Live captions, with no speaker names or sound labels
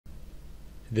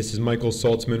This is Michael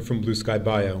Saltzman from Blue Sky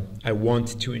Bio. I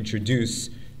want to introduce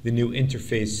the new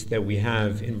interface that we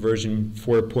have in version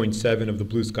 4.7 of the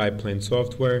Blue Sky Plan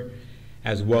software,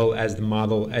 as well as the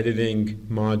model editing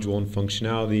module and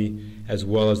functionality, as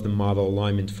well as the model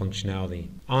alignment functionality.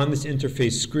 On this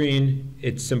interface screen,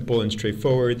 it's simple and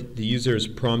straightforward. The user is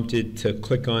prompted to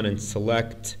click on and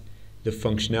select the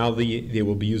functionality they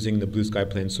will be using the Blue Sky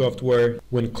Plan software.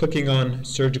 When clicking on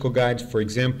surgical guides, for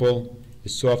example, the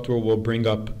software will bring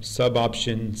up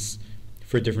sub-options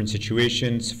for different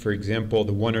situations. For example,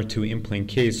 the 1 or 2 implant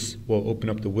case will open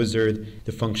up the wizard,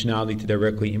 the functionality to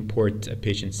directly import a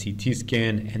patient's CT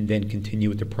scan and then continue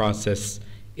with the process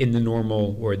in the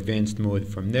normal or advanced mode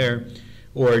from there,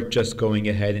 or just going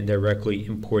ahead and directly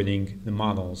importing the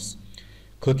models.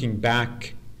 Clicking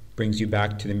back brings you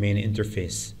back to the main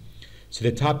interface. So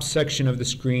the top section of the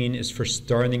screen is for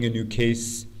starting a new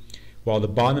case, while the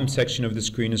bottom section of the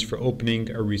screen is for opening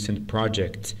a recent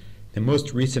project. The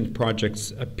most recent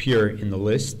projects appear in the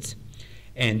list,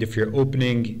 and if you're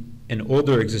opening an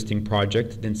older existing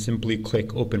project, then simply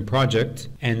click Open Project,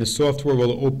 and the software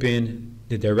will open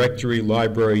the directory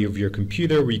library of your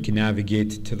computer where you can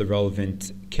navigate to the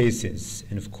relevant cases.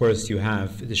 And of course, you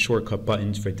have the shortcut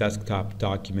buttons for desktop,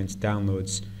 documents,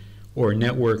 downloads, or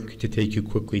network to take you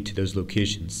quickly to those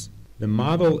locations. The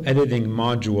model editing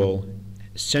module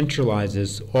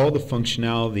centralizes all the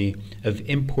functionality of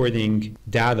importing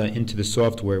data into the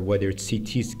software, whether it's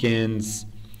CT scans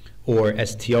or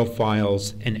STL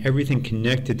files, and everything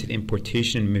connected to the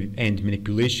importation and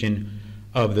manipulation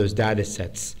of those data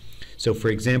sets. So for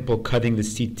example, cutting the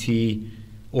CT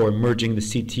or merging the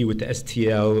CT with the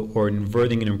STL or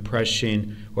inverting an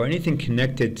impression or anything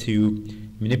connected to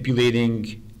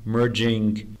manipulating,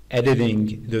 merging,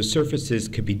 editing those surfaces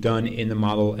could be done in the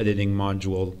model editing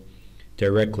module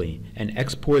directly. And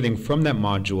exporting from that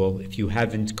module, if you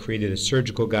haven't created a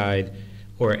surgical guide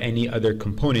or any other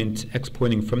component,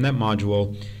 exporting from that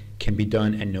module can be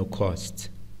done at no cost.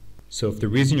 So if the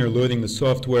reason you're loading the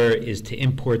software is to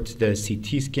import the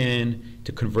CT scan,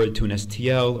 to convert it to an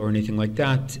STL or anything like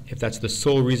that, if that's the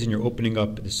sole reason you're opening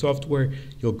up the software,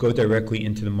 you'll go directly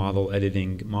into the model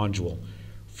editing module.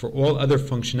 For all other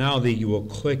functionality, you will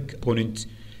click component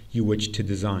you wish to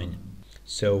design.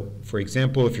 So, for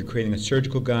example, if you're creating a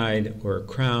surgical guide or a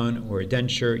crown or a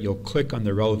denture, you'll click on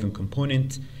the relevant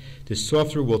component. The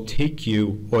software will take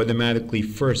you automatically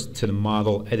first to the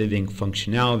model editing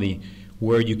functionality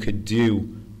where you could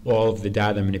do all of the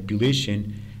data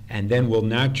manipulation, and then will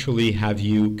naturally have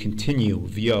you continue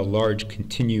via a large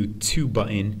Continue To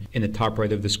button in the top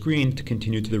right of the screen to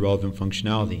continue to the relevant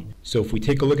functionality. So if we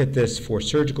take a look at this for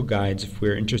surgical guides, if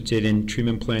we're interested in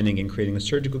treatment planning and creating a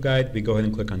surgical guide, we go ahead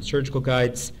and click on surgical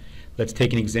guides. Let's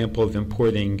take an example of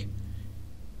importing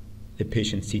the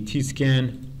patient CT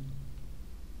scan.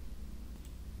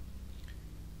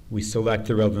 We select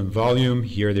the relevant volume.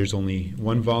 Here there's only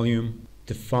one volume.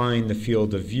 Define the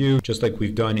field of view, just like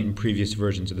we've done in previous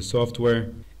versions of the software.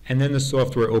 And then the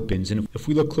software opens. And if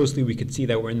we look closely, we can see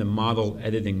that we're in the model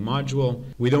editing module.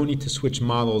 We don't need to switch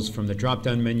models from the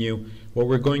drop-down menu. What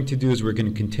we're going to do is we're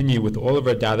going to continue with all of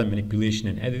our data manipulation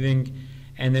and editing.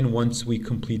 And then once we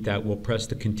complete that, we'll press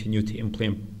the Continue to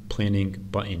Implant Planning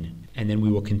button. And then we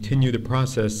will continue the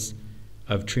process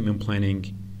of treatment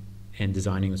planning and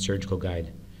designing a surgical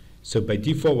guide. So by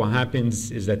default, what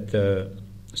happens is that the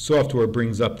software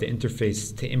brings up the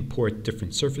interface to import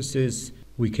different surfaces.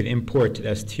 We could import the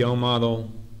STL model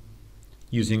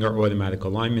using our automatic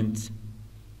alignment.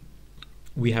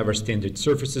 We have our standard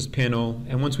surfaces panel,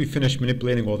 and once we finish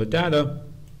manipulating all the data,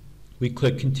 we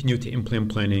click Continue to Implant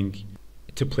Planning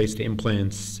to place the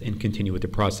implants and continue with the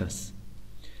process.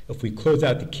 If we close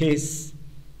out the case,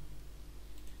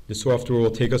 the software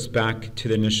will take us back to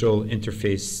the initial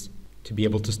interface to be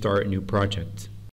able to start a new project.